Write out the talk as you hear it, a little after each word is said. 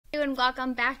And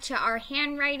welcome back to our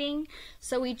handwriting.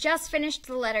 So we just finished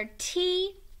the letter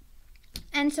T,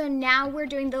 and so now we're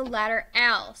doing the letter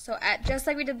L. So just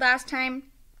like we did last time,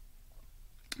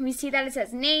 we see that it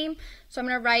says name, so I'm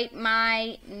going to write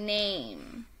my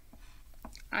name.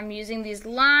 I'm using these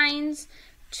lines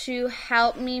to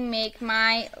help me make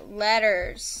my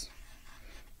letters.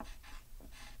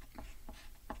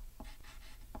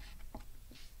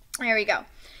 There we go.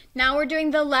 Now we're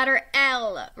doing the letter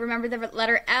L. Remember, the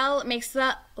letter L makes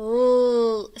the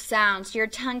L sound. So your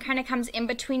tongue kind of comes in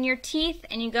between your teeth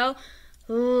and you go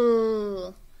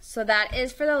L. So that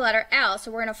is for the letter L.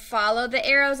 So we're going to follow the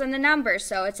arrows and the numbers.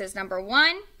 So it says number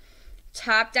 1,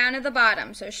 top down to the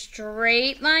bottom. So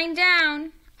straight line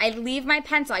down. I leave my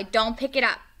pencil. I don't pick it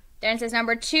up. Then it says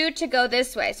number 2 to go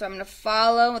this way. So I'm going to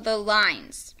follow the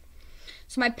lines.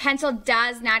 So my pencil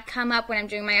does not come up when I'm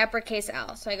doing my uppercase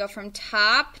L. So I go from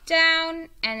top down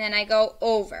and then I go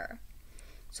over.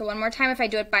 So one more time, if I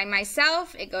do it by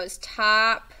myself, it goes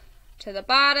top to the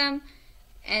bottom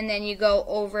and then you go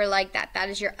over like that. That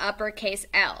is your uppercase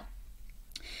L.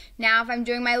 Now if I'm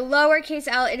doing my lowercase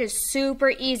L, it is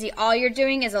super easy. All you're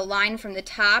doing is a line from the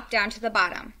top down to the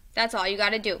bottom. That's all you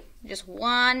got to do. Just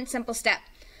one simple step.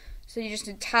 So you just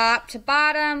do top to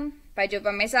bottom. If I do it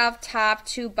by myself, top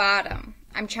to bottom.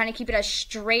 I'm trying to keep it as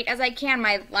straight as I can.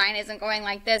 My line isn't going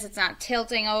like this. It's not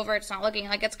tilting over. It's not looking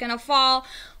like it's going to fall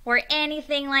or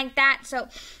anything like that. So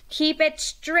keep it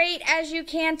straight as you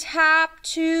can, top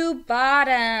to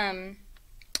bottom.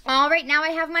 All right, now I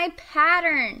have my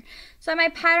pattern. So my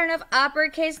pattern of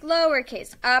uppercase,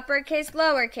 lowercase, uppercase,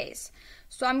 lowercase.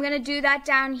 So I'm going to do that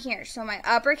down here. So my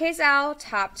uppercase L,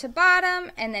 top to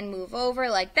bottom, and then move over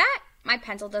like that. My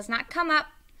pencil does not come up.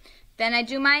 Then I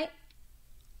do my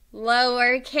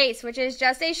lowercase, which is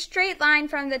just a straight line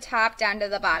from the top down to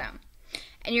the bottom.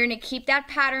 And you're going to keep that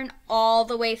pattern all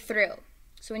the way through.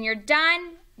 So when you're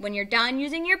done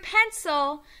using your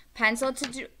pencil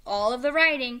to do all of the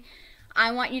writing,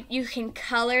 I want you can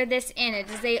color this in. It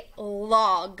is a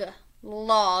log,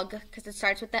 because it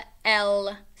starts with the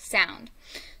L sound.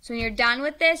 So when you're done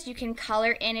with this, you can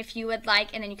color in if you would like,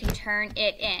 and then you can turn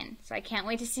it in. So I can't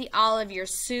wait to see all of your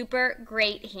super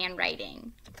great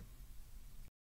handwriting.